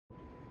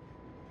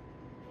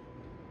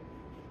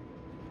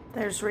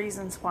There's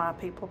reasons why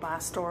people buy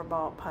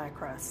store-bought pie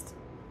crust.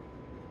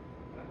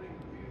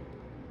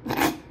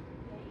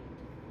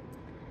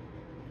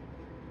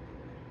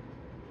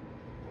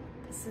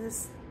 This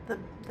is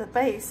the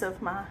base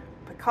of my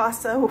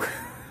Picasso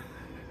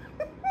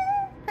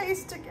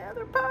paste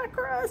together pie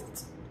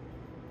crust.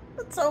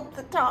 Let's hope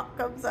the top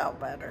comes out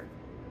better.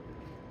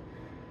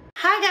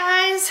 Hi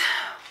guys,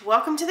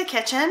 welcome to the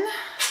kitchen.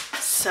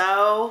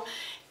 So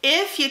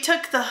if you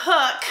took the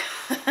hook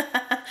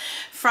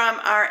from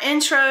our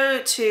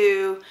intro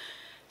to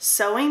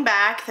Sewing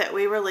Back that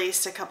we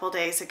released a couple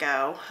days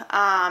ago,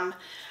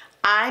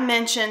 I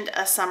mentioned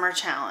a summer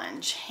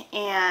challenge,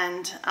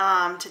 and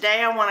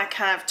today I want to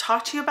kind of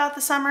talk to you about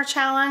the summer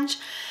challenge.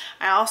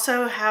 I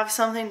also have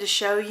something to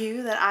show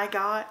you that I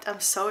got. I'm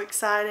so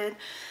excited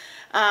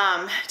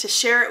to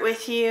share it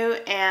with you,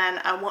 and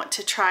I want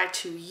to try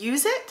to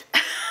use it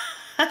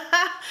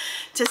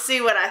to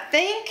see what I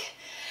think.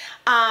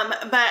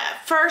 But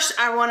first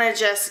I want to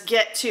just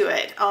get to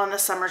it on the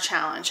summer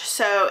challenge.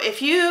 So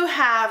if you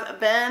have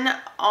been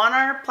on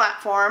our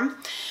platform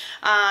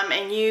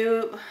and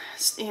you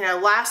know,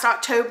 last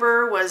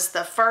October was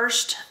the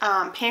first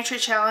pantry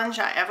challenge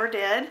I ever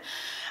did.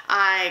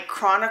 I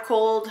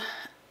chronicled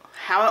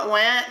how it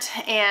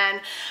went,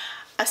 and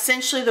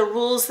essentially the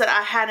rules that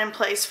I had in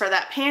place for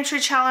that pantry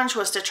challenge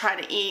was to try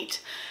to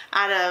eat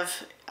out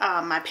of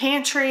my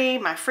pantry,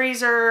 my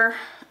freezer.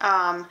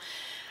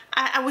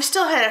 We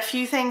still had a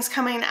few things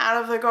coming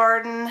out of the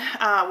garden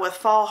with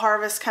fall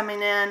harvest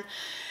coming in.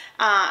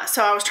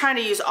 So I was trying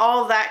to use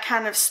all of that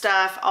kind of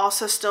stuff,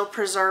 also still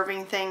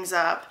preserving things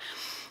up.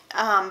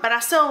 But I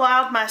still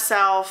allowed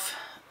myself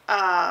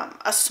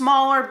a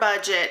smaller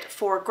budget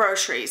for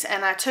groceries,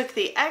 and I took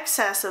the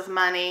excess of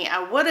money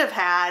I would have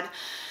had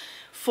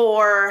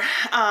for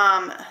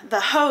the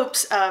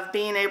hopes of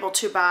being able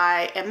to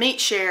buy a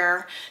meat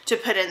share to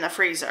put in the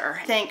freezer.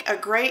 I think a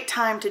great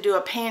time to do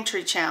a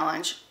pantry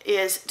challenge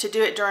is to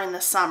do it during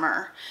the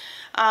summer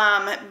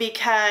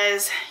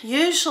because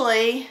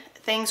usually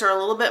things are a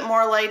little bit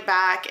more laid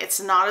back.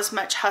 It's not as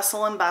much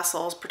hustle and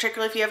bustle,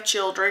 particularly if you have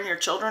children. Your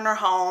children are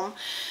home,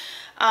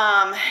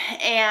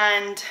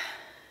 and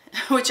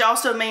which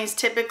also means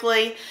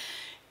typically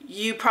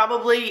you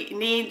probably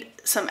need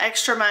some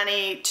extra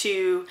money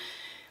to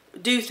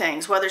do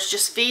things, whether it's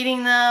just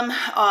feeding them,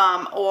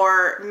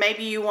 or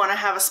maybe you want to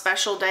have a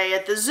special day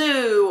at the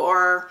zoo,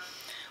 or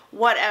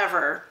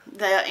whatever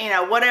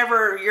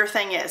whatever your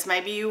thing is.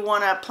 Maybe you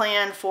want to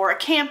plan for a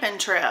camping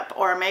trip,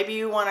 or maybe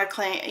you want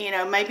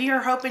to maybe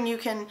you're hoping you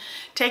can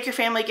take your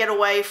family, get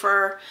away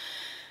for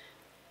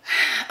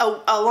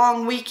a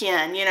long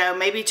weekend,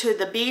 maybe to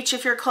the beach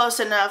if you're close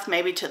enough,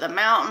 maybe to the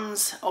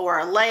mountains or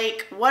a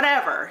lake,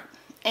 whatever.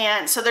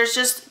 And so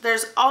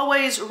there's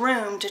always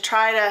room to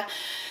try to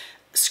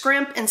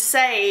scrimp and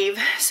save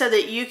so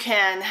that you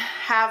can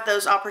have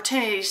those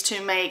opportunities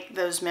to make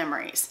those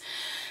memories.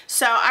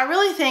 So I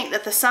really think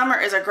that the summer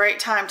is a great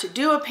time to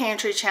do a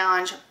pantry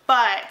challenge,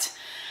 but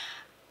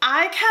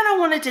I kind of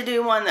wanted to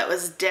do one that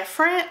was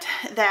different,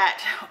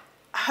 that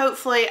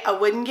hopefully I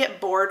wouldn't get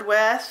bored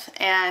with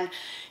and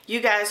you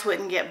guys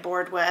wouldn't get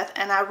bored with.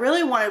 And I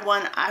really wanted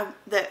one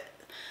that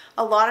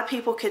a lot of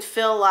people could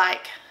feel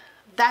like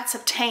that's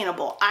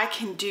obtainable. I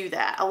can do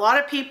that. A lot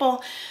of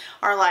people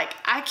are like,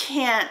 I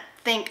can't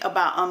think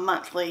about a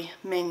monthly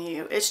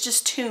menu. It's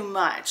just too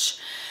much.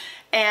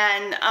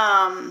 And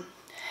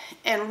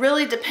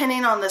really,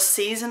 depending on the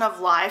season of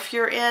life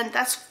you're in,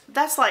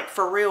 that's like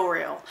for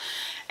real.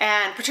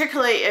 And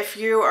particularly if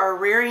you are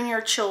rearing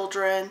your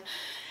children,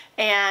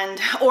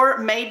 or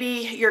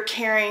maybe you're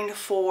caring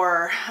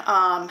for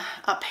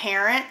a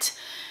parent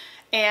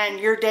and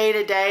your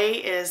day-to-day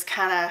is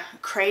kind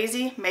of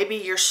crazy. Maybe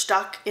you're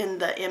stuck in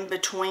the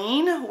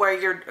in-between where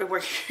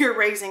you're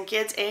raising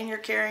kids and you're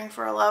caring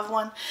for a loved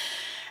one,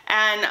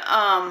 and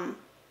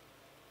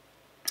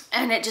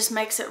it just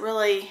makes it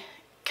really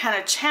kind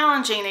of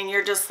challenging, and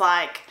you're just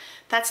like,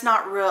 that's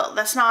not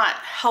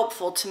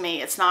helpful to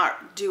me, it's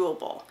not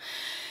doable.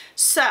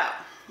 So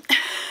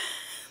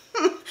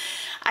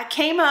I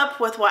came up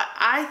with what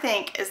I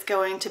think is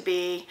going to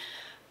be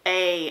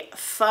a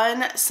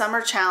fun summer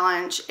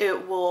challenge.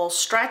 It will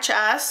stretch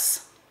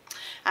us.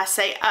 I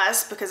say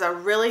us because I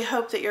really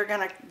hope that you're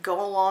going to go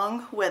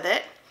along with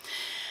it.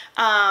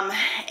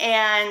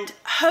 And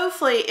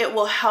hopefully it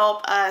will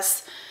help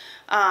us.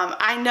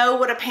 I know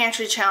what a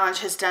pantry challenge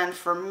has done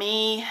for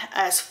me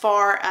as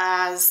far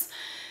as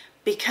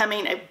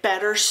becoming a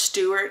better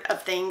steward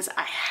of things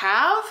I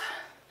have.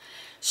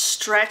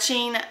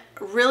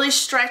 Really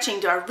stretching.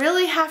 Do I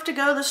really have to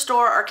go to the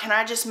store, or can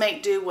I just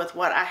make do with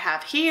what I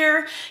have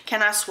here?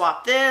 Can I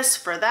swap this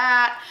for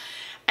that?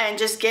 And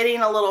just getting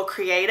a little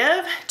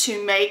creative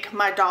to make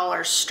my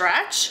dollars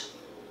stretch.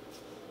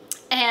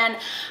 And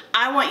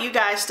I want you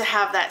guys to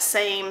have that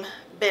same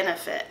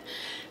benefit.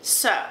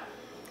 So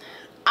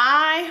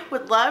I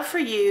would love for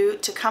you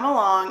to come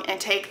along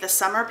and take the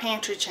Summer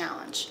Pantry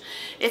Challenge.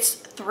 It's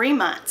 3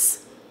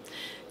 months.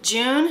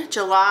 June,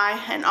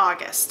 July, and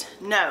August.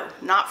 No,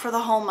 not for the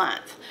whole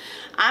month.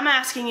 I'm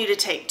asking you to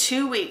take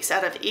 2 weeks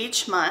out of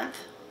each month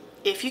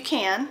if you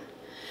can,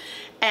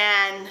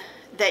 and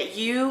that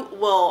you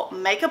will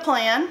make a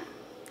plan,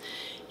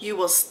 you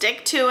will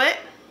stick to it,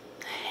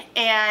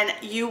 and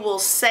you will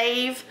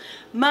save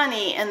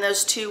money in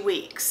those 2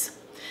 weeks.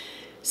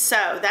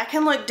 So that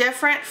can look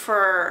different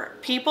for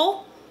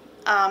people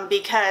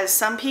because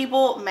some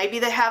people, maybe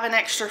they have an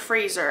extra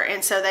freezer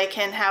and so they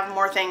can have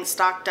more things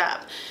stocked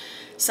up.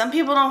 Some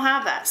people don't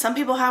have that. Some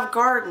people have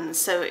gardens,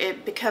 so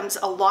it becomes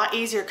a lot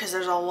easier because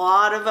there's a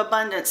lot of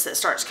abundance that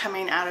starts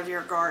coming out of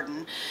your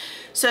garden.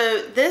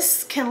 So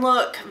this can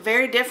look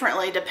very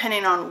differently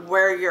depending on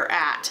where you're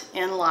at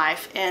in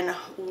life and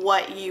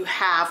what you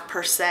have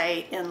per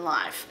se in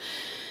life.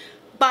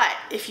 But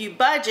if you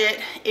budget,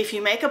 if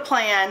you make a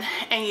plan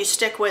and you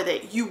stick with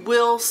it, you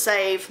will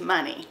save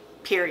money,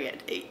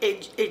 period.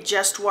 It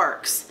just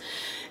works.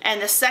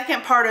 And the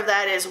second part of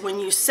that is when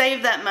you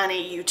save that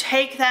money, you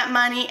take that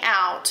money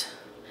out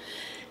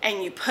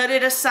and you put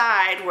it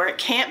aside where it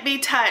can't be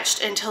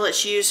touched until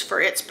it's used for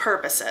its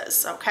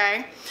purposes,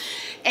 okay?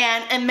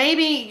 And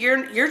maybe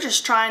you're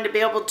just trying to be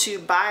able to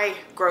buy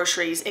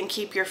groceries and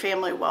keep your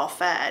family well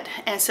fed.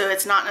 And so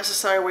it's not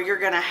necessarily where you're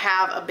gonna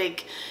have a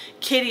big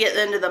kitty at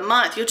the end of the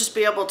month. You'll just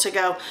be able to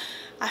go,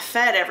 I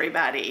fed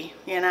everybody,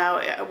 you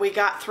know, we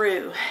got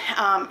through.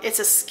 It's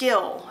a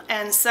skill.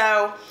 And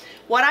so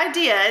what I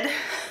did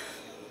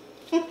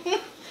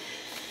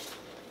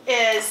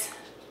is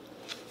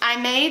I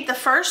made the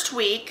first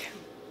week,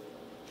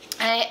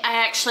 I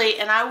actually,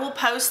 and I will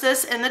post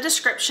this in the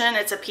description,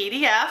 it's a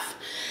PDF,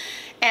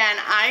 and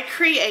I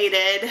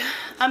created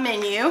a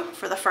menu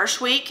for the first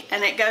week,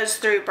 and it goes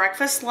through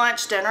breakfast,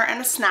 lunch, dinner,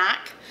 and a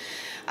snack.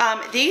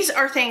 These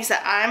are things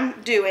that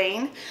I'm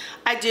doing.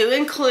 I do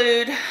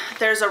include,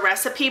 there's a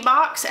recipe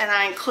box, and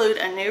I include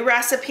a new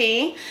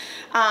recipe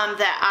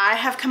that I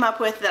have come up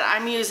with that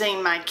I'm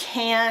using my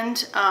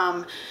canned,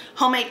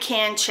 homemade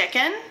canned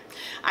chicken.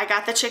 I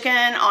got the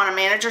chicken on a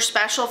manager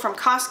special from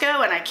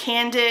Costco and I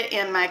canned it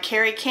in my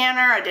Carry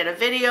canner. I did a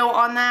video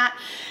on that,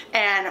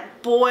 and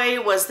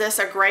boy was this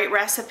a great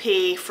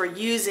recipe for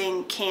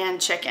using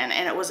canned chicken,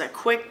 and it was a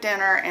quick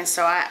dinner, and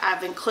so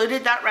I've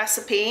included that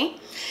recipe.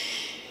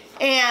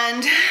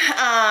 And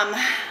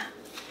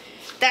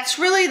that's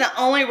really the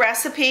only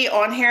recipe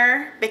on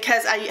here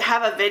because I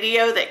have a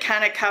video that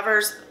kind of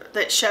covers,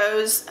 that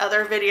shows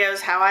other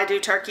videos how I do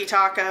turkey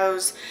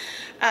tacos.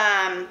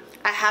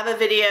 I have a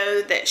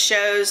video that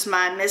shows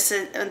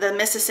the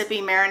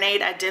Mississippi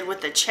marinade I did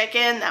with the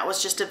chicken. That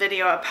was just a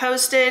video I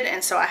posted,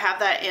 and so I have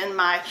that in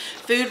my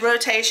food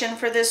rotation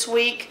for this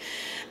week.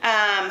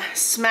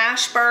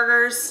 Smash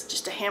burgers,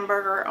 just a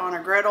hamburger on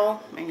a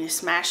griddle and you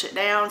smash it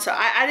down. So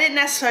I didn't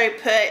necessarily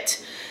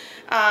put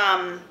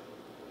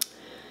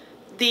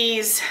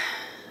these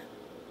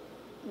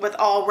with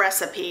all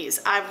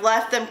recipes. I've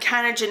left them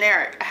kind of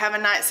generic. I have a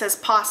night that says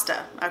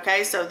pasta,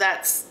 okay? So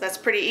that's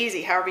pretty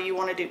easy, however you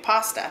want to do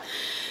pasta.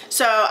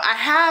 So I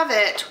have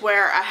it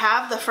where I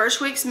have the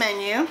first week's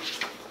menu.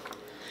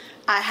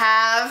 I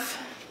have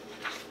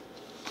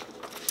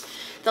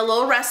the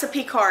little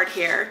recipe card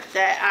here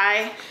that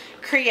I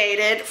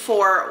created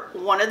for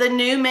one of the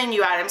new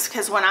menu items,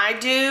 because when I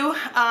do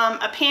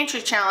a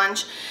pantry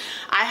challenge,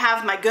 I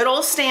have my good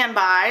old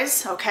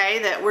standbys, okay,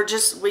 that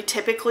we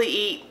typically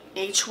eat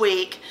each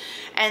week.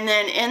 And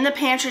then in the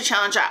pantry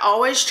challenge, I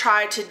always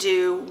try to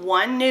do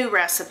one new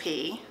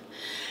recipe,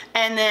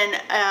 and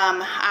then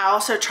I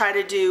also try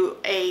to do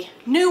a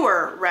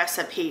newer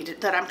recipe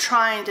that I'm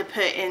trying to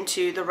put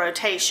into the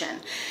rotation.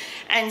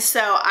 And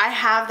so I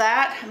have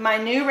that, my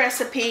new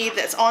recipe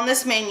that's on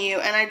this menu,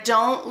 and I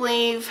don't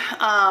leave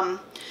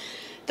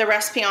the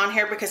recipe on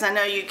here because I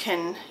know you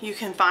can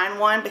find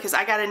one, because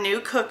I got a new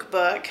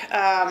cookbook.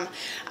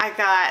 I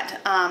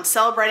got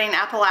Celebrating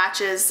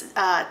Appalachia's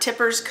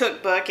Tipper's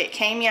cookbook. It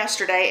came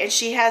yesterday, and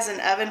she has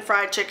an oven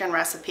fried chicken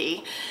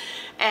recipe,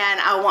 and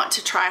I want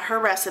to try her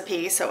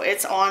recipe, so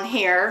it's on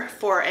here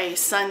for a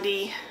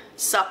Sunday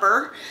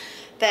supper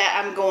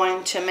that I'm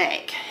going to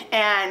make.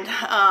 And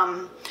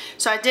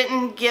so I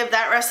didn't give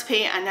that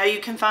recipe. I know you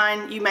can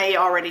find, you may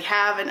already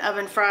have an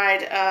oven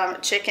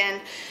fried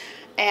chicken,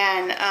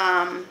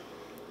 and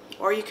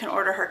or you can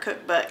order her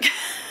cookbook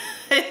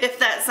if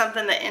that's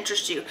something that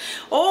interests you.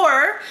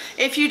 Or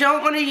if you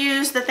don't want to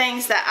use the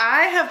things that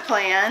I have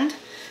planned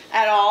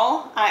at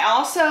all, I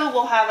also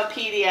will have a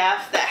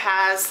PDF that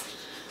has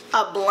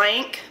a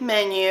blank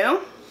menu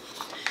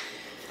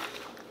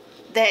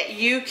that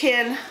you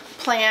can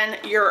plan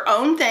your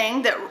own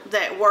thing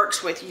that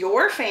works with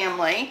your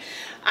family.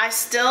 I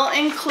still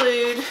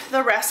include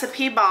the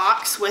recipe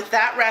box with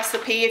that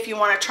recipe if you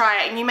want to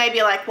try it. And you may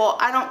be like, well,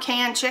 I don't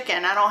can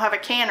chicken, I don't have a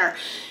canner.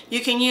 You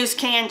can use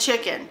canned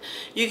chicken.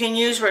 You can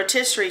use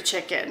rotisserie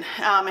chicken.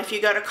 If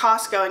you go to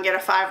Costco and get a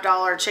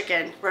 $5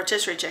 chicken,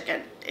 rotisserie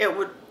chicken,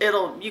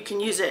 you can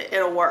use it,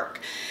 it'll work.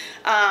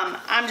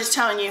 I'm just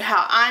telling you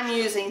how I'm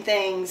using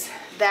things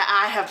that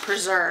I have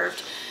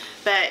preserved,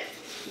 but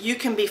you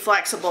can be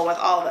flexible with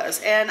all those.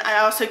 And I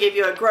also give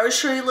you a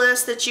grocery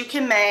list that you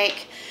can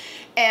make,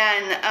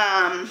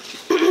 and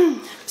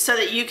so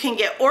that you can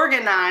get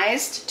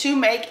organized to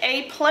make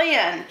a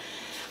plan.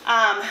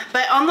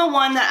 But on the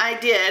one that I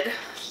did,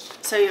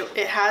 so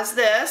it has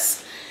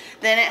this,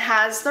 then it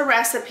has the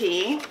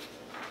recipe,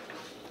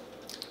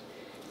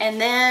 and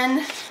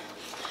then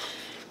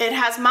it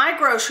has my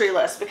grocery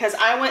list, because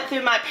I went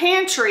through my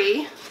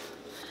pantry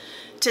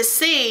to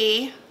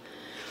see,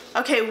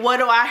 okay, what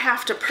do I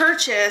have to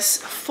purchase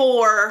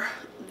for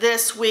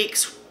this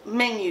week's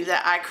menu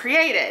that I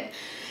created.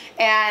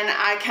 And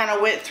I kind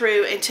of went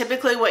through, and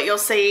typically what you'll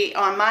see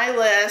on my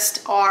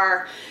list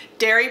are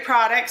dairy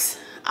products.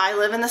 I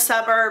live in the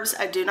suburbs.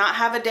 I do not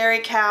have a dairy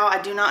cow.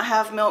 I do not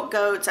have milk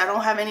goats. I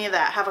don't have any of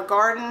that. I have a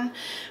garden.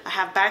 I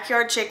have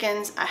backyard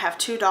chickens. I have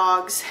 2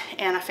 dogs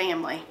and a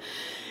family,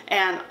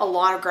 and a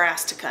lot of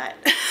grass to cut.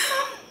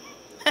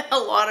 A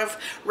lot of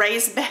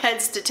raised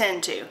beds to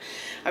tend to.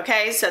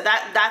 Okay, so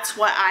that's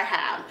what I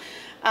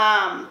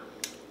have.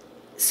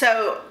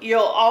 So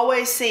you'll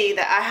always see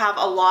that I have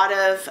a lot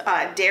of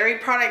dairy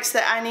products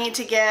that I need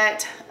to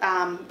get.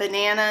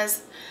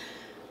 Bananas.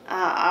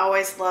 I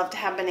always love to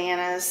have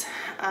bananas.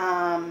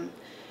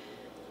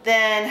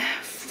 Then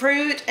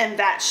fruit and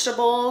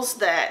vegetables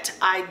that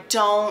I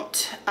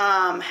don't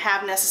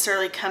have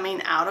necessarily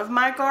coming out of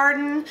my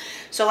garden.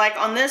 So like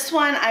on this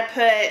one, I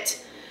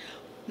put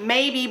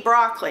maybe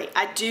broccoli.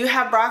 I do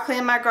have broccoli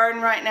in my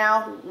garden right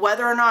now.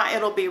 Whether or not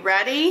it'll be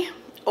ready,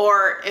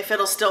 or if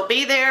it'll still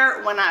be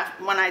there when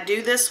I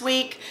do this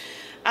week,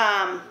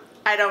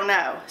 I don't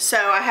know. So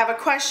I have a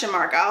question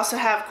mark. I also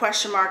have a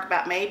question mark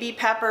about maybe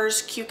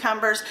peppers,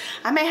 cucumbers.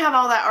 I may have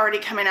all that already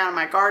coming out of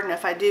my garden.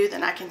 If I do,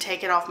 then I can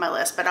take it off my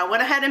list. But I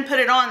went ahead and put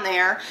it on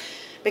there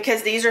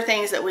because these are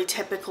things that we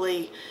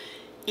typically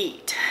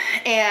eat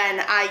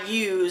and I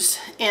use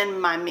in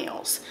my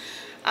meals.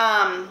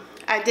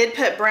 I did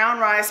put brown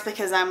rice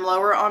because I'm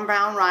lower on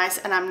brown rice,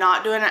 and I'm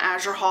not doing an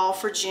Azure haul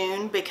for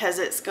June because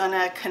it's going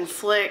to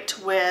conflict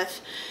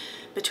with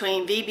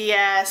between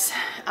VBS.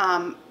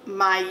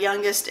 My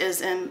youngest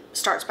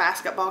starts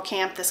basketball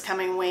camp this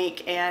coming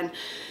week, and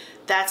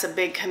that's a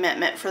big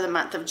commitment for the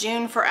month of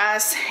June for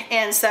us,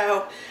 and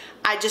so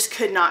I just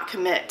could not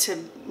commit to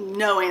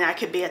knowing I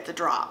could be at the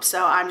drop.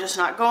 So I'm just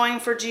not going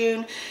for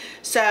June.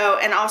 So,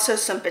 and also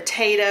some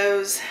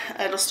potatoes.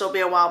 It'll still be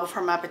a while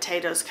before my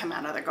potatoes come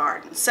out of the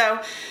garden.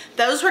 So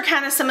those were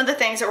kind of some of the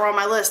things that were on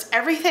my list.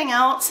 Everything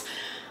else,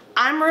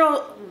 I'm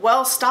real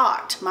well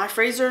stocked. My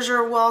freezers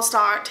are well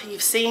stocked.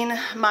 You've seen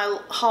my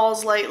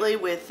hauls lately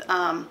with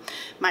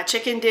my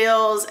chicken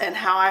deals and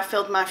how I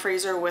filled my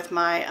freezer with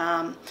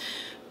my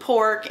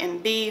pork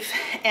and beef,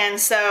 and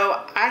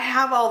so I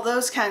have all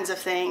those kinds of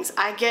things.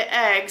 I get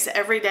eggs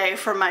every day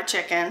from my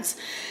chickens,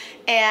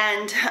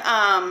 and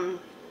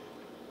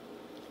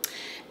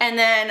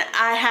then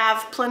I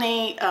have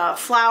plenty of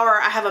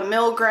flour. I have a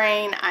mill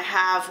grain. I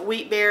have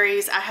wheat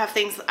berries. I have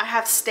things. I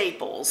have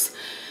staples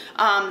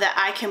that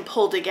I can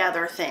pull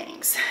together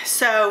things.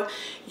 So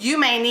you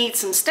may need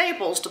some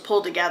staples to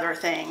pull together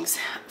things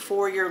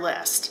for your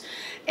list,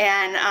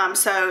 and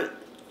so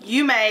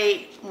you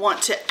may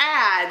want to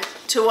add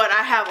to what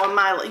I have on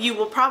my list. You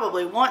will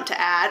probably want to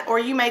add, or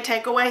you may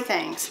take away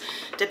things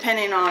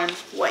depending on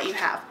what you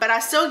have. But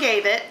I still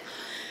gave it.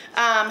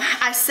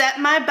 I set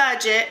my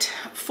budget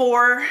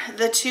for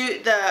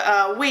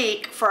the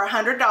week for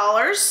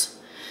 $100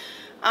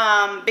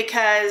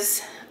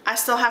 because I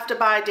still have to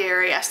buy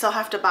dairy. I still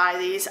have to buy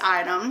these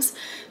items.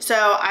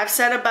 So I've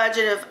set a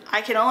budget of I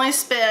can only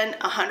spend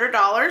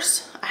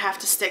 $100. I have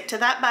to stick to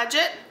that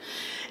budget.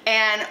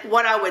 And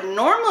what I would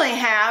normally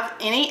have,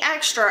 any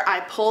extra, I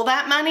pull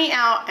that money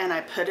out and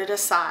I put it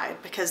aside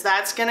because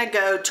that's going to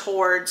go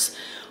towards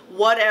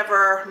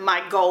whatever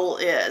my goal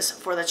is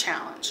for the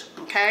challenge,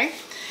 okay?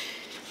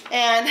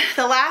 And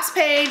the last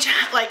page,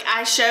 like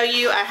I show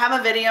you, I have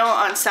a video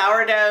on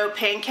sourdough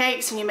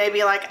pancakes, and you may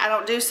be like, I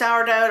don't do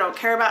sourdough, I don't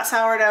care about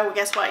sourdough. Well,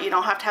 guess what? You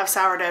don't have to have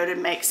sourdough to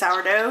make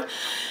sourdough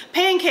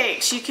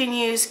pancakes. You can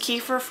use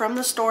kefir from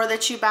the store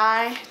that you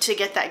buy to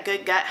get that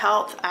good gut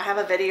health. I have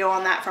a video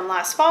on that from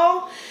last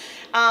fall.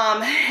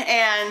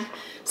 And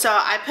so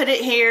I put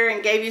it here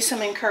and gave you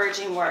some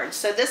encouraging words.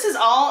 So this is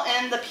all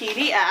in the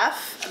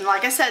PDF. And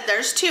like I said,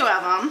 there's 2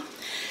 of them.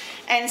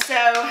 And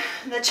so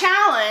the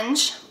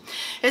challenge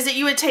is that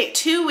you would take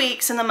 2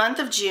 weeks in the month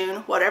of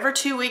June, whatever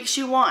 2 weeks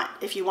you want.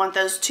 If you want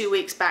those 2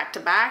 weeks back to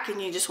back and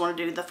you just want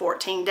to do the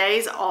 14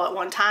 days all at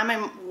one time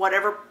in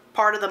whatever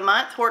part of the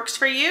month works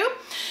for you.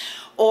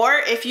 Or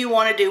if you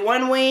want to do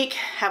 1 week,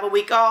 have a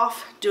week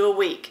off, do a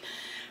week.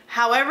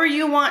 However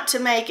you want to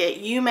make it,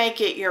 you make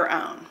it your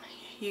own.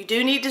 You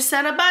do need to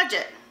set a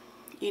budget.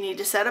 You need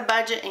to set a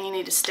budget and you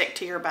need to stick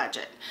to your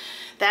budget.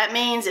 That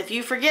means if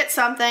you forget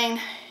something,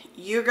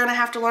 you're going to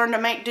have to learn to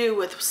make do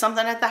with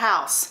something at the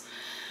house.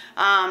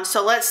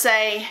 So let's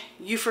say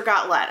you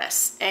forgot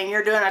lettuce and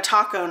you're doing a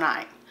taco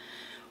night.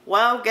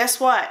 Well, guess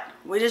what?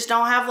 We just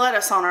don't have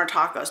lettuce on our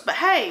tacos. But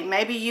hey,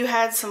 maybe you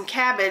had some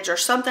cabbage or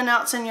something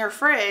else in your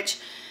fridge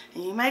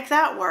and you make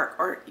that work.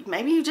 Or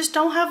maybe you just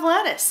don't have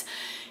lettuce.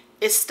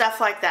 It's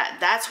stuff like that.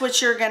 That's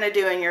what you're going to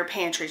do in your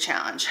pantry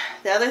challenge.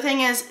 The other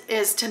thing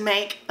is to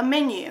make a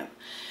menu.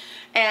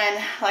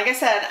 And like I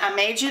said, I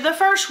made you the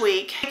first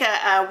week.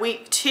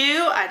 Week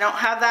 2, I don't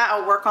have that.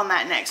 I'll work on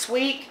that next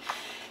week.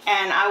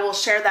 And I will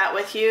share that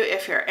with you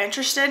if you're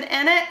interested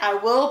in it. I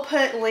will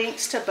put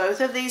links to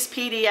both of these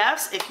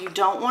PDFs. If you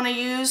don't want to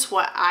use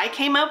what I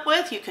came up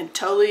with, you can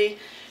totally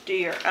do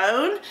your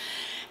own.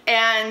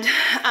 And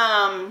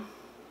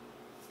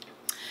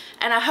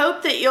I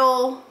hope that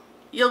you'll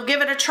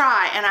give it a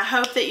try, and I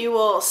hope that you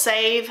will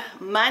save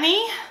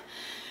money,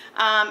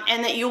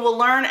 and that you will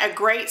learn a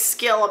great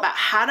skill about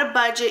how to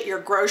budget your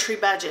grocery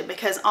budget,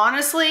 because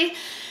honestly,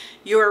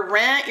 your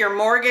rent, your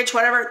mortgage,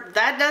 whatever,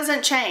 that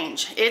doesn't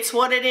change. It's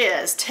what it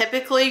is.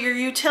 Typically your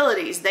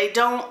utilities, they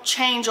don't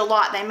change a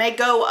lot. They may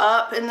go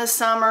up in the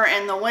summer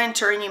and the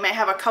winter, and you may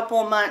have a couple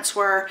of months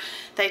where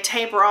they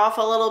taper off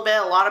a little bit.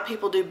 A lot of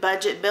people do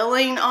budget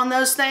billing on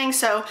those things.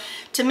 So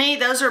to me,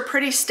 those are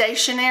pretty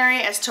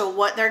stationary as to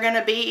what they're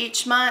gonna be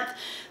each month.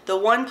 The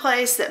one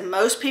place that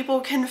most people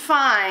can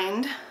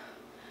find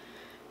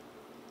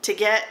to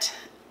get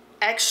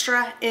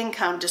extra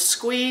income, to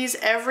squeeze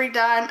every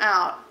dime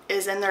out,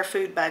 is in their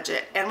food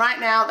budget. And right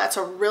now that's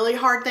a really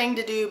hard thing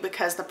to do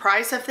because the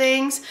price of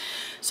things.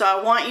 So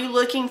I want you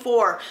looking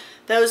for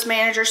those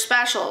manager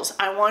specials.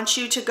 I want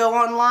you to go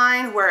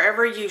online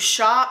wherever you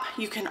shop.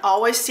 You can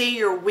always see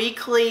your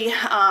weekly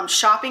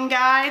shopping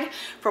guide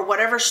for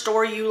whatever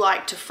store you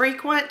like to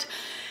frequent,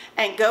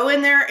 and go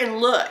in there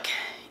and look.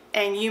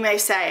 And you may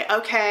say,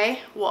 okay,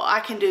 well, I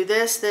can do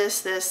this,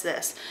 this, this,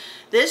 this.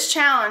 This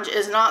challenge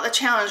is not the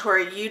challenge where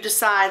you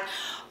decide,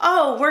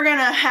 oh, we're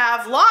gonna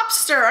have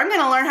lobster. I'm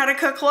gonna learn how to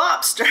cook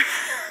lobster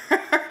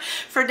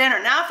for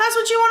dinner. Now, if that's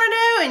what you wanna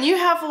do and you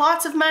have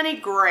lots of money,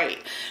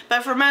 great.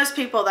 But for most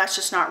people, that's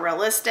just not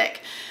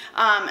realistic.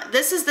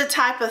 This is the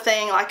type of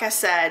thing, like I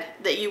said,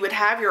 that you would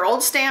have your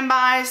old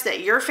standbys that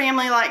your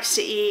family likes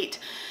to eat.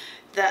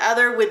 The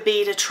other would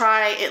be to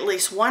try at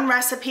least one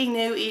recipe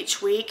new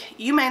each week.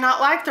 You may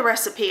not like the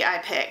recipe I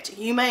picked.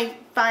 You may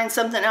find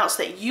something else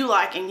that you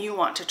like and you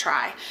want to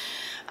try.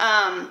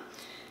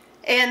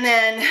 And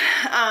then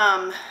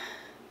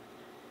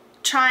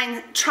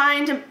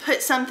trying to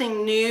put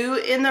something new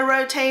in the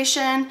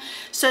rotation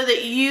so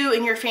that you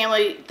and your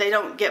family, they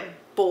don't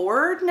get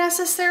bored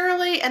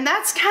necessarily. And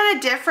that's kind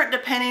of different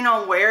depending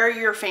on where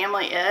your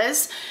family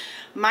is.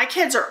 My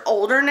kids are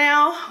older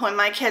now. When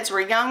my kids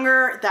were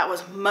younger, that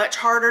was much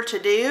harder to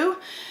do.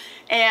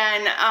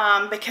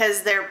 And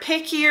because they're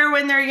pickier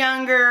when they're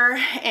younger,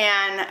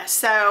 and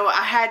so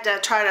I had to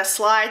try to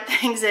slide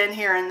things in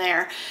here and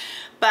there.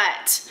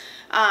 But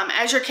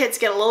as your kids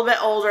get a little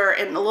bit older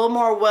and a little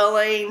more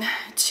willing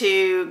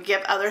to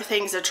give other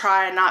things a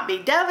try and not be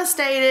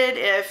devastated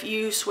if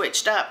you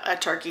switched up a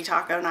turkey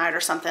taco night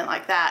or something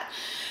like that.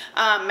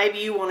 Maybe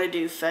you want to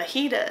do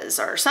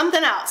fajitas or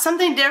something else,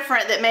 something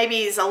different that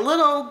maybe is a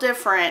little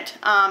different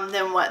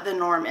than what the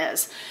norm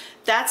is.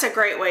 That's a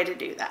great way to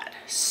do that.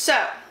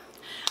 So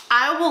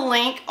I will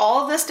link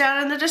all of this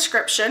down in the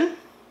description.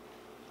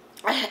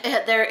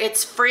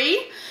 It's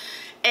free,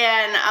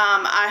 and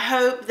I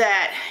hope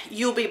that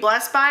you'll be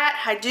blessed by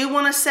it. I do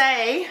want to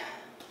say,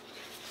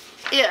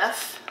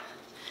 if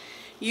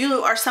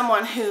you are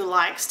someone who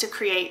likes to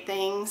create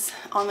things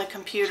on the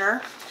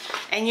computer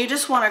and you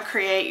just want to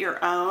create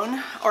your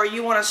own, or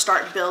you want to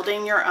start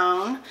building your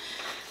own,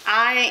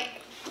 I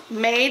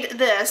made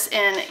this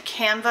in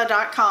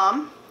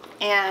canva.com,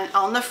 and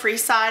on the free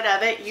side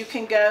of it, you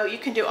can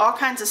do all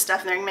kinds of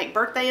stuff in there. You can make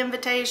birthday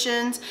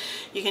invitations,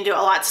 you can do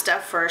a lot of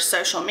stuff for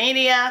social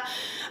media,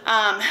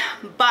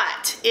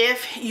 but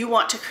if you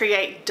want to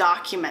create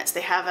documents,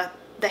 they have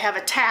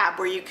a tab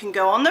where you can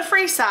go on the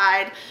free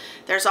side.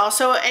 There's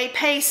also a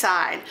pay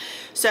side.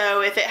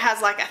 So if it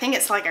has, like, I think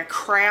it's like a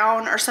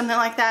crown or something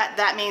like that,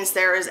 that means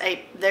there's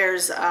a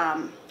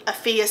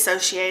fee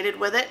associated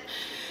with it.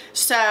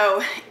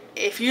 So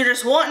if you're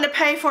just wanting to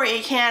pay for it,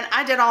 you can.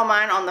 I did all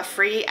mine on the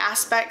free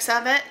aspects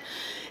of it.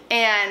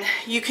 And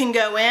you can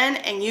go in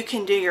and you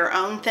can do your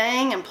own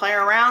thing and play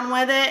around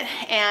with it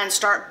and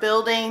start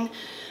building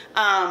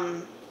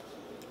a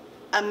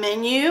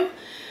menu.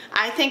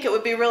 I think it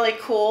would be really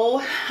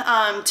cool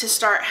to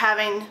start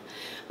having,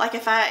 like,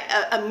 if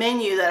a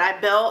menu that I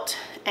built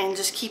and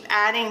just keep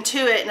adding to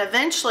it, and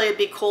eventually it'd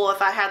be cool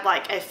if I had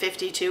like a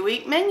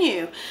 52-week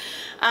menu.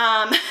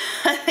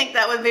 I think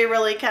that would be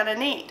really kind of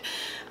neat.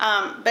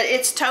 But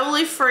it's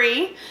totally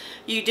free.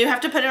 You do have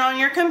to put it on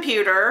your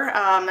computer.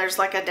 There's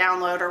like a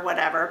download or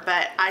whatever,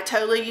 but I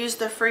totally use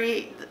the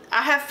free.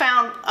 I have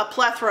found a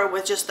plethora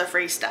with just the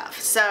free stuff.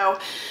 So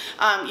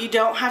you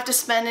don't have to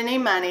spend any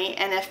money,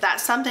 and if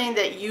that's something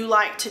that you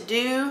like to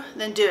do,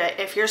 then do it.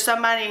 If you're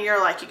somebody and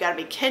you're like, you gotta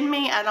be kidding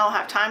me, I don't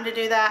have time to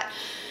do that,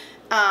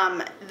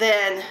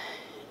 then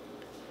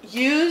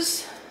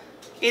use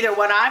either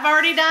what I've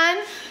already done,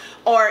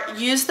 or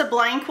use the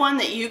blank one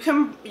that you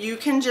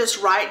can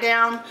just write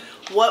down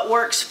what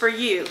works for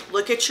you.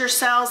 Look at your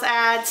sales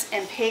ads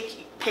and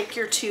pick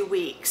your 2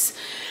 weeks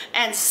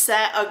and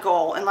set a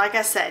goal. And like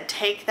I said,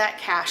 take that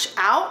cash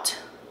out,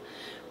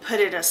 put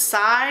it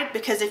aside,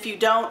 because if you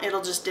don't,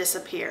 it'll just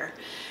disappear.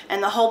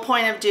 And the whole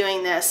point of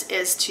doing this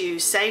is to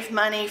save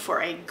money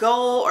for a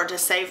goal, or to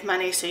save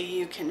money so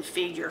you can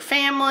feed your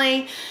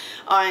family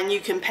and you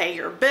can pay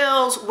your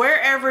bills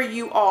wherever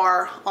you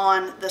are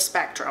on the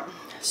spectrum.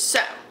 So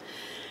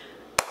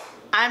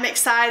I'm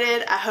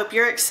excited. I hope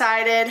you're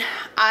excited.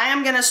 I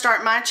am going to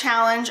start my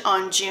challenge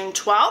on June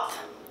 12th,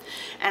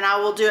 and I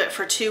will do it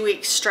for 2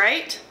 weeks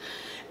straight.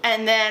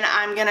 And then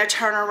I'm going to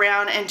turn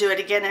around and do it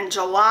again in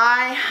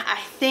July. I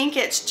think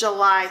it's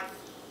July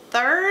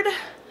 3rd.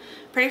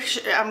 Pretty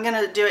sure I'm going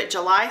to do it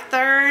July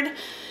 3rd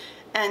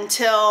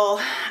until,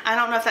 I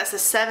don't know if that's the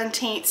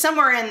 17th,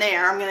 somewhere in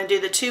there. I'm going to do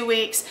the 2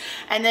 weeks.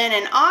 And then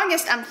in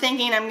August, I'm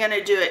thinking I'm going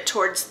to do it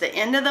towards the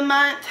end of the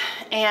month.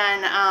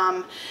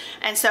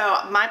 And so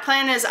my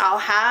plan is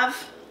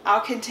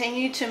I'll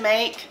continue to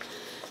make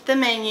the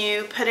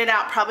menu, put it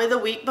out probably the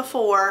week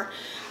before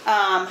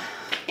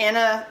in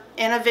a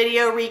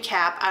video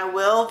recap. I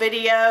will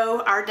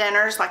video our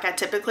dinners like I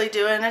typically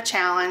do in a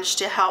challenge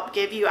to help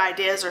give you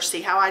ideas or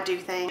see how I do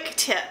things. Quick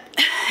tip,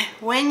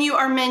 when you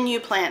are menu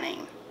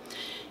planning,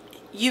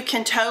 you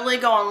can totally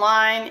go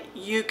online,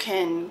 you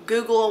can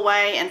Google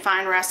away and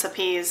find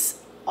recipes,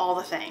 all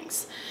the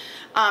things.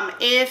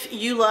 If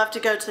you love to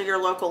go to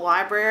your local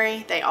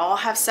library, they all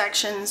have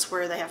sections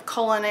where they have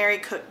culinary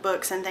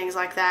cookbooks and things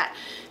like that.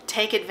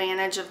 Take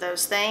advantage of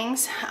those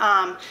things.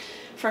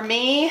 For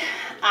me,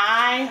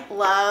 I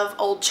love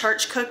old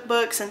church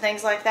cookbooks and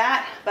things like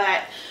that,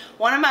 but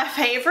one of my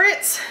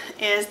favorites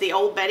is the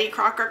old Betty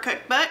Crocker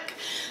cookbook.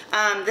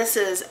 This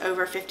is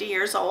over 50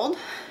 years old.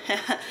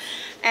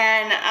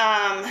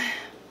 And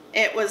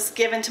it was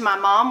given to my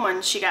mom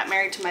when she got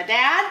married to my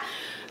dad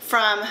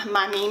from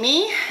my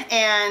Mimi,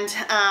 and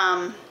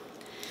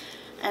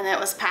it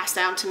was passed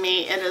down to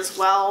me. It is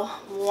well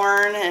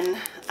worn, and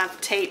I've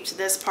taped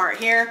this part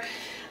here,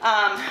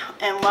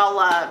 and well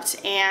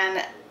loved.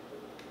 And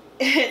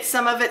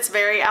some of it's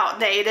very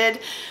outdated,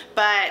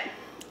 but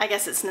I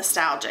guess it's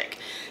nostalgic.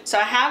 So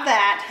I have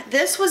that.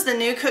 This was the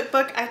new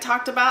cookbook I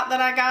talked about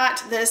that I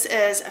got. This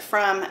is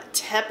from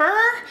Tipper,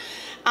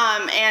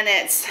 and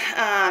it's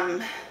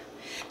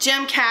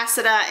Jim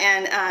Cassida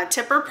and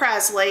Tipper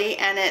Presley,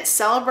 and it's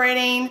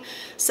celebrating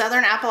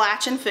Southern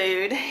Appalachian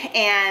food,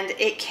 and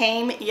it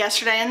came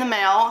yesterday in the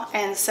mail,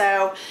 and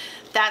so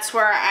that's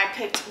where I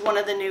picked one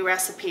of the new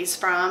recipes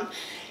from.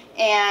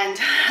 And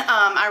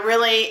I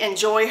really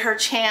enjoy her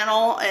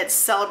channel. It's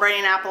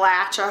Celebrating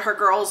Appalachia. Her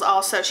girls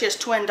also, she has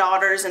twin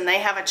daughters, and they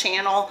have a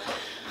channel,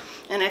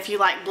 and if you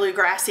like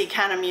bluegrassy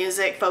kind of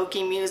music,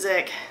 folky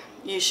music,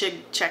 you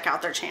should check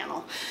out their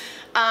channel.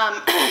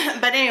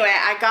 But anyway,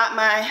 I got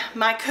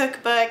my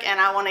cookbook, and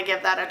I want to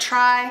give that a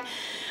try.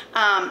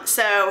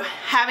 So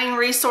having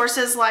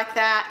resources like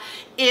that,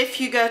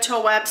 if you go to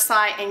a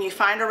website and you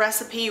find a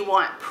recipe you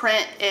want,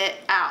 print it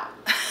out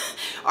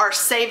or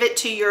save it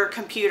to your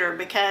computer,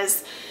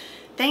 because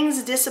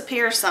things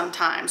disappear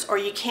sometimes, or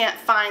you can't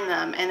find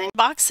them. And then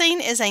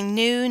Boxing is a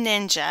new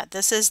Ninja.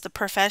 This is the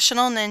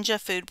Professional Ninja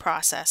food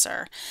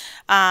processor.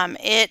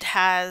 It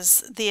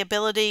has the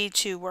ability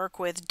to work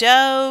with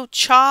dough,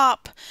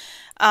 chop,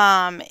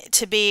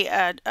 to be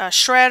a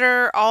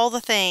shredder, all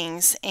the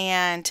things.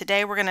 And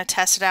today we're going to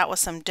test it out with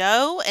some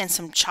dough and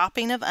some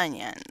chopping of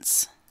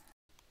onions.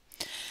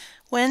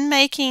 When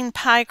making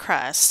pie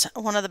crust,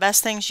 one of the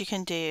best things you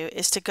can do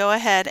is to go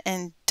ahead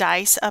and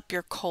dice up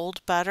your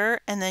cold butter,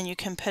 and then you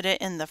can put it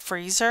in the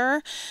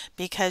freezer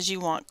because you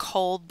want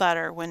cold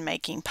butter when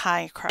making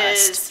pie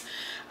crust.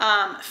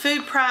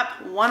 Food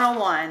Prep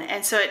 101,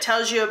 and so it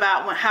tells you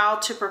about how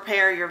to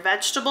prepare your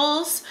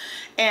vegetables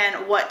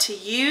and what to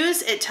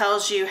use. It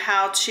tells you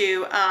how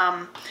to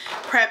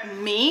prep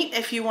meat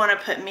if you want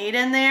to put meat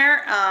in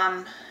there,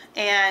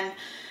 and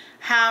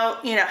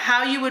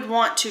how you would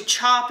want to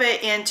chop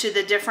it into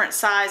the different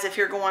size if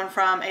you're going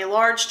from a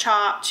large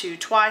chop to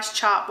twice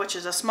chop, which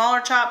is a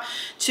smaller chop,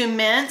 to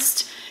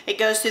minced. It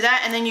goes through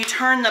that, and then you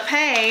turn the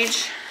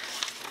page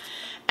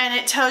and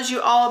it tells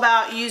you all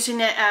about using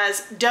it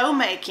as dough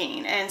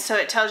making. And so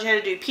it tells you how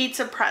to do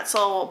pizza,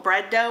 pretzel,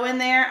 bread dough in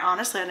there.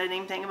 Honestly, I didn't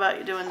even think about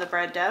you doing the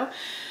bread dough.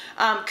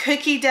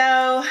 Cookie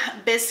dough,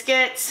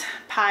 biscuits,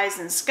 pies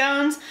and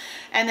scones,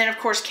 and then of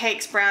course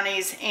cakes,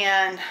 brownies,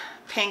 and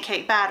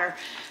pancake batter.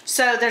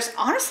 So there's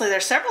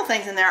several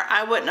things in there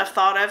I wouldn't have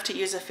thought of to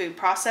use a food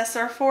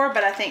processor for,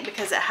 but I think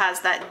because it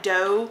has that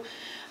dough,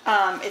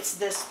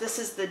 this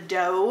is the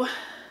dough,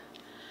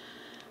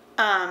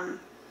 I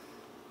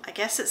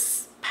guess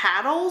it's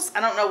paddles. I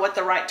don't know what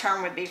the right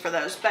term would be for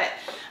those, but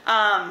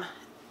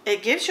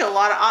it gives you a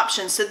lot of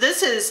options. So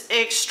this is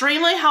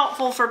extremely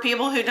helpful for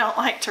people who don't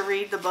like to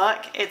read the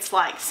book. It's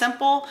like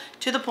simple,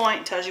 to the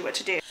point, tells you what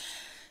to do.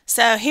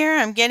 So here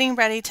I'm getting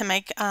ready to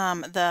make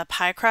the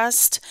pie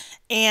crust,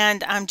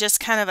 and I'm just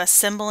kind of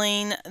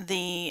assembling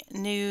the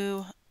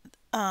new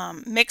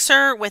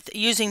mixer with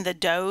using the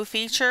dough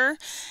feature.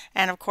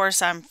 And of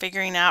course I'm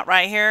figuring out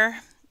right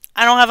here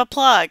I don't have a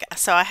plug,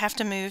 so I have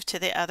to move to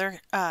the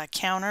other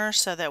counter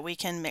so that we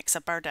can mix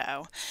up our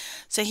dough.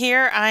 So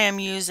here I am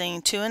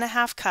using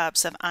 2½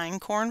 cups of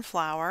einkorn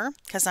flour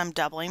because I'm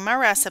doubling my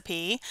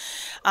recipe.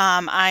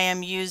 I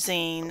am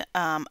using,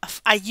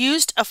 I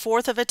used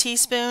 1/4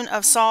 teaspoon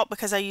of salt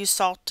because I used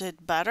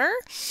salted butter,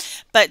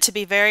 but to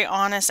be very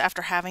honest,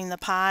 after having the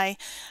pie,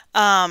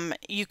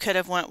 you could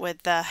have went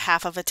with the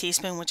 1/2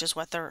 teaspoon, which is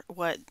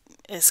what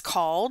is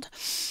called.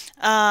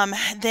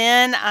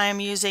 Then I'm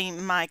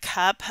using my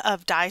cup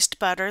of diced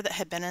butter that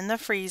had been in the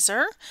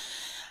freezer.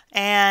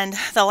 And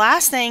the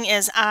last thing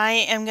is I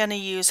am going to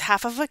use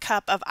 1/2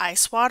 cup of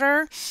ice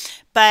water,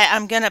 but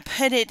I'm going to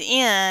put it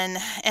in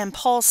and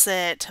pulse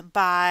it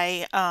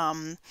by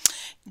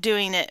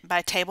doing it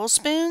by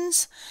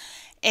tablespoons.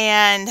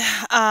 And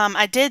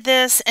I did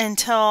this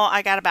until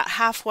I got about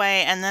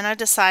halfway, and then I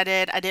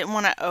decided I didn't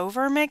want to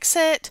over mix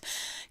it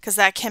because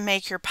that can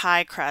make your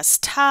pie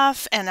crust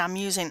tough, and I'm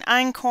using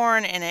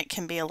einkorn and it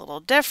can be a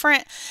little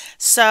different.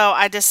 So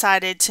I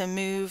decided to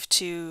move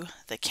to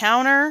the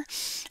counter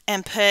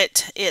and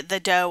put the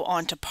dough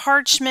onto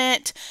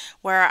parchment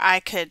where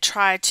I could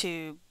try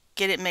to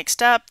get it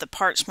mixed up. The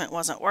parchment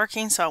wasn't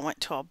working, so I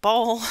went to a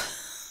bowl.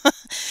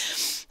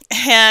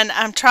 And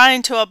I'm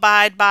trying to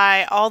abide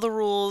by all the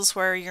rules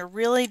where you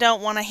really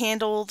don't want to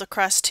handle the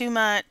crust too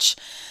much.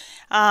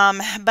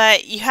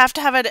 But you have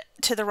to have it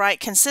to the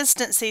right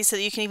consistency so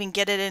that you can even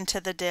get it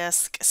into the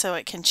disc so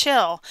it can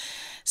chill.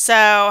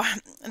 So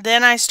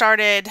then I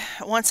started,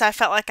 once I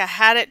felt like I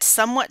had it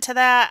somewhat to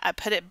that, I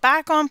put it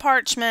back on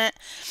parchment,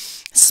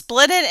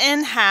 split it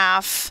in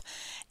half,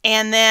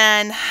 and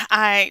then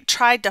I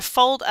tried to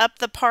fold up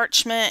the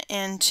parchment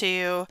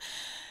into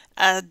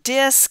a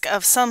disc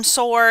of some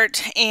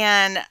sort,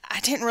 and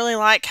I didn't really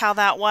like how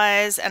that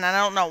was, and I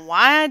don't know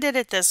why I did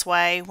it this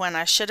way when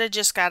I should have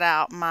just got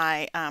out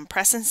my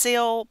press and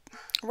seal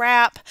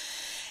wrap,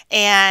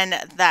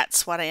 and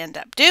that's what I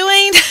ended up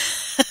doing.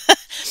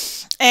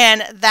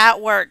 And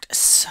that worked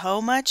so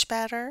much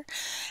better,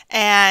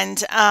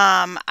 and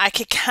I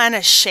could kind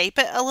of shape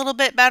it a little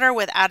bit better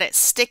without it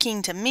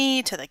sticking to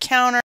me, to the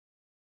counter.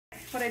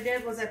 What I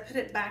did was I put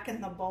it back in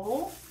the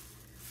bowl.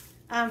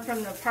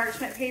 From the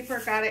parchment paper,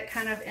 got it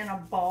kind of in a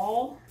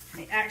ball.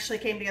 It actually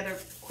came together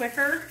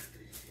quicker,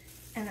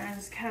 and I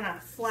was kind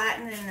of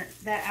flattening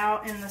that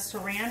out in the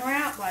saran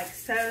wrap like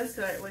so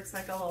it looks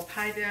like a little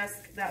pie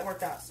disc. That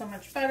worked out so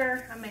much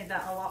better. I made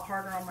that a lot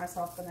harder on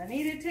myself than I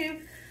needed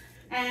to.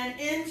 And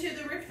into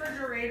the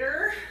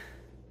refrigerator,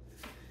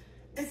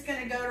 it's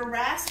going to go to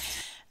rest.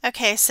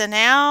 Okay, so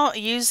now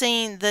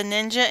using the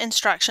Ninja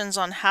instructions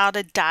on how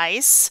to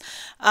dice,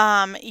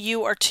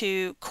 you are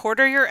to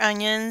quarter your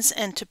onions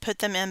and to put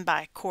them in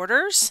by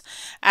quarters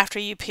after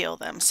you peel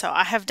them. So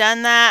I have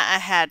done that. I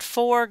had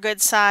 4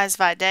 good size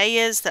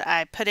Vidayas that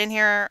I put in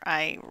here.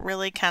 I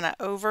really kind of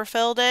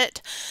overfilled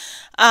it.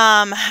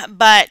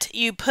 But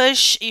you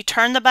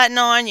turn the button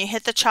on, you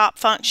hit the chop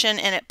function,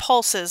 and it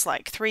pulses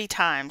like 3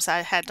 times.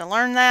 I had to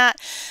learn that.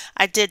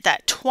 I did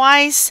that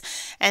twice,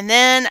 and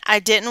then I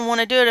didn't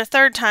want to do it a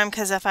 3rd time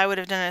because if I would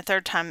have done it a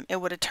 3rd time, it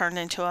would have turned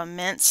into a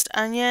minced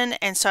onion.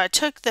 And so I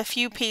took the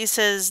few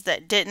pieces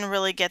that didn't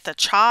really get the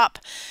chop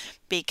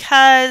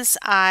because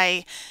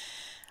I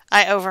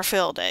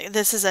overfilled it.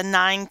 This is a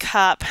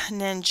 9-cup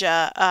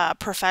Ninja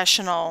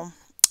professional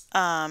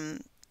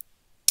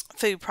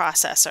food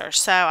processor,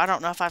 so I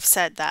don't know if I've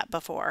said that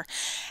before.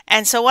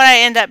 And so what I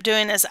end up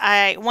doing is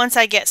once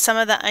I get some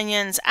of the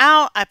onions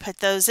out, I put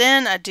those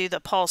in. I do the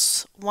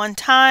pulse 1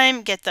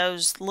 time, get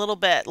those little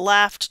bit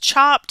left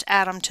chopped,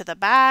 add them to the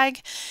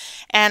bag,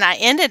 and I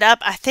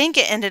think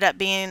it ended up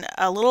being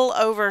a little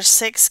over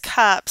 6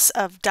 cups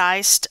of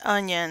diced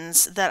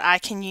onions that I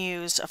can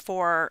use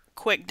for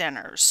quick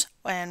dinners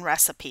and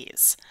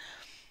recipes.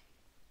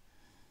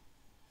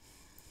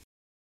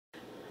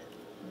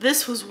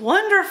 This was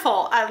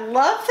wonderful. I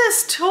love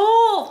this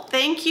tool.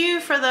 Thank you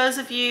for those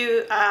of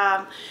you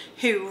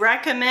who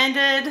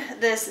recommended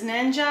this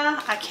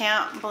Ninja. I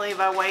can't believe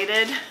I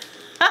waited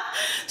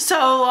so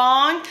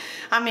long.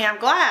 I mean, I'm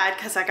glad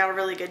because I got a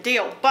really good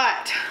deal,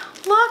 but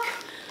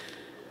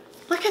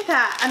look at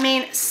that. I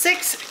mean,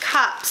 6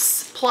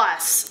 cups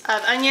plus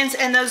of onions,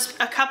 and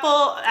a couple,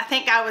 I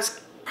think I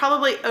was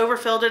probably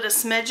overfilled it a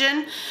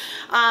smidgen.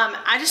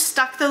 I just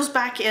stuck those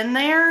back in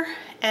there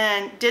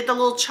and did the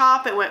little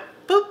chop. It went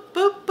boop,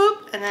 boop,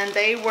 boop, and then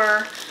they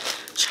were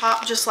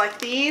chopped just like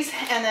these.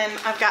 And then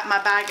I've got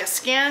my bag of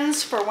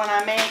skins for when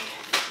I make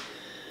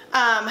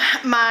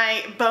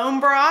my bone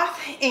broth,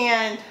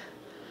 and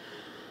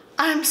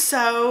I'm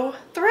so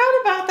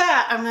thrilled about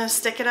that. I'm going to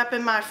stick it up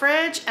in my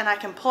fridge and I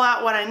can pull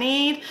out what I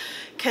need,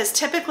 because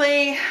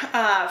typically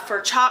for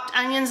chopped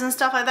onions and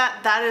stuff like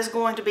that, that is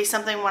going to be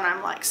something when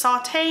I'm like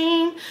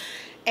sauteing,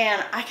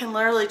 and I can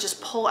literally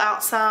just pull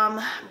out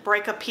some,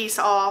 break a piece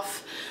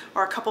off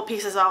or a couple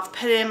pieces off,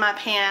 put it in my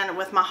pan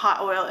with my hot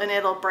oil, and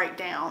it'll break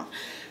down.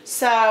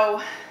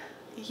 So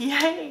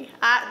yay,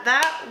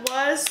 that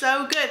was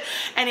so good,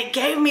 and it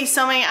gave me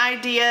so many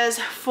ideas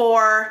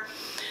for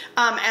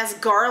as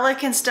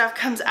garlic and stuff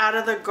comes out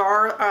of the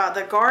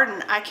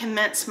garden, I can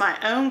mince my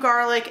own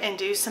garlic and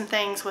do some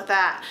things with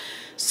that.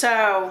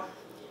 So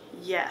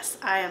yes,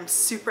 I am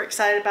super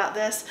excited about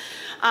this.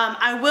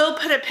 I will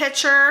put a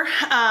picture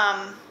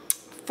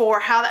for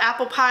how the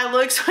apple pie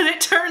looks when it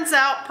turns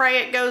out. Pray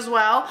it goes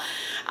well.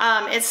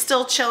 It's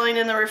still chilling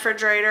in the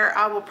refrigerator.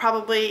 I will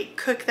probably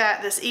cook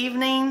that this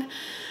evening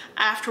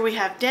after we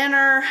have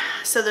dinner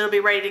so that it'll be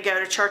ready to go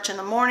to church in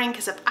the morning,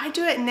 because if I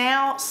do it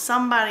now,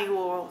 somebody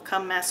will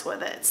come mess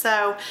with it.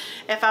 So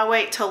if I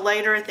wait till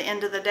later at the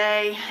end of the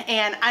day,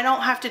 and I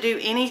don't have to do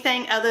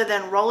anything other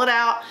than roll it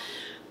out,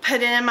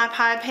 put it in my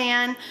pie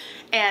pan,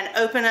 and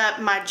open up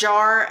my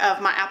jar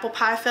of my apple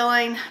pie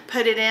filling,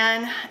 put it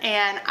in,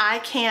 and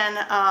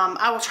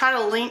I will try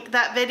to link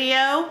that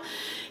video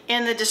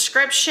in the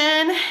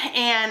description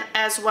and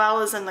as well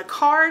as in the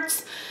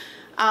cards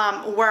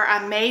where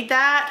I made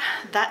that.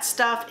 That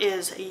stuff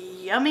is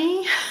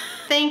yummy.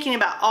 Thinking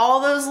about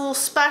all those little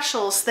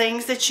specials,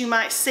 things that you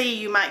might see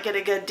you might get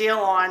a good deal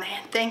on,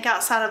 and think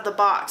outside of the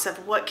box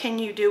of what can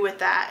you do with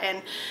that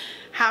and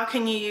how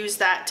can you use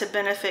that to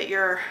benefit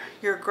your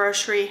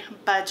grocery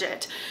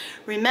budget.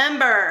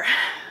 Remember,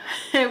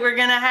 we're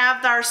gonna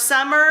have our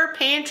summer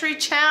pantry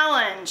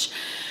challenge.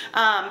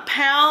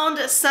 Pound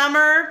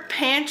summer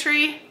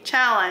pantry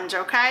challenge,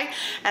 okay?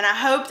 And I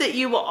hope that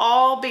you will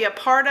all be a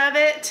part of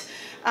it.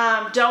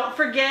 Don't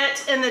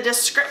forget, in the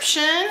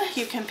description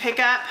you can pick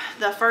up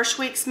the first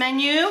week's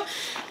menu,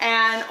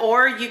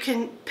 or you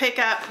can pick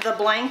up the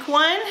blank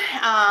one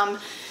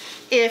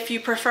if you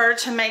prefer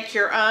to make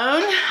your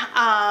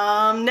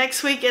own.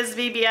 Next week is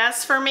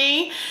VBS for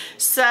me,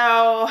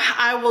 so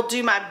I will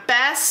do my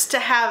best to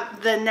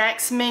have the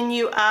next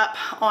menu up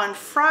on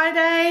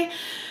Friday,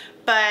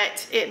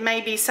 but it may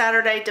be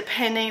Saturday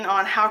depending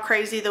on how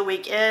crazy the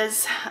week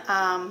is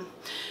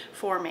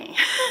for me.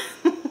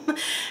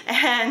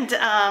 And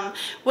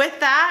with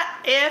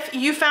that, if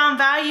you found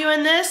value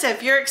in this,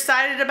 if you're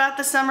excited about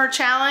the summer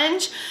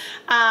challenge,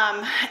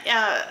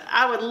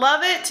 I would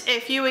love it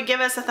if you would give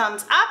us a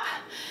thumbs up.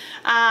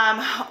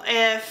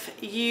 If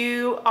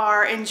you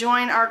are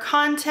enjoying our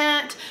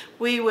content,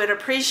 we would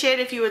appreciate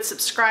if you would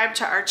subscribe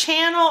to our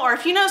channel, or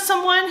if you know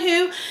someone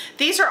who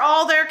these are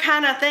all their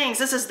kind of things,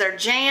 this is their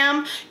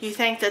jam, you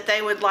think that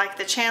they would like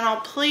the channel,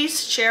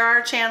 please share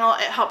our channel.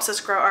 It helps us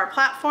grow our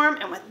platform.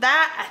 And with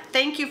that, I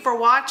thank you for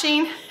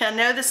watching. I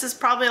know this is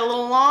probably a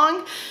little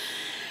long,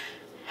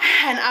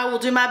 and I will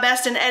do my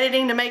best in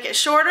editing to make it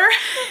shorter.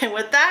 And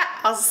with that,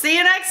 I'll see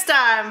you next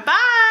time.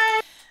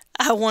 Bye!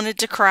 I wanted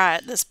to cry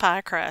at this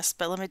pie crust,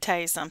 but let me tell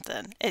you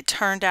something. It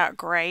turned out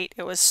great.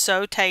 It was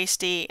so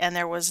tasty, and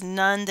there was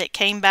none that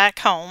came back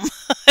home.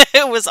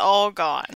 It was all gone.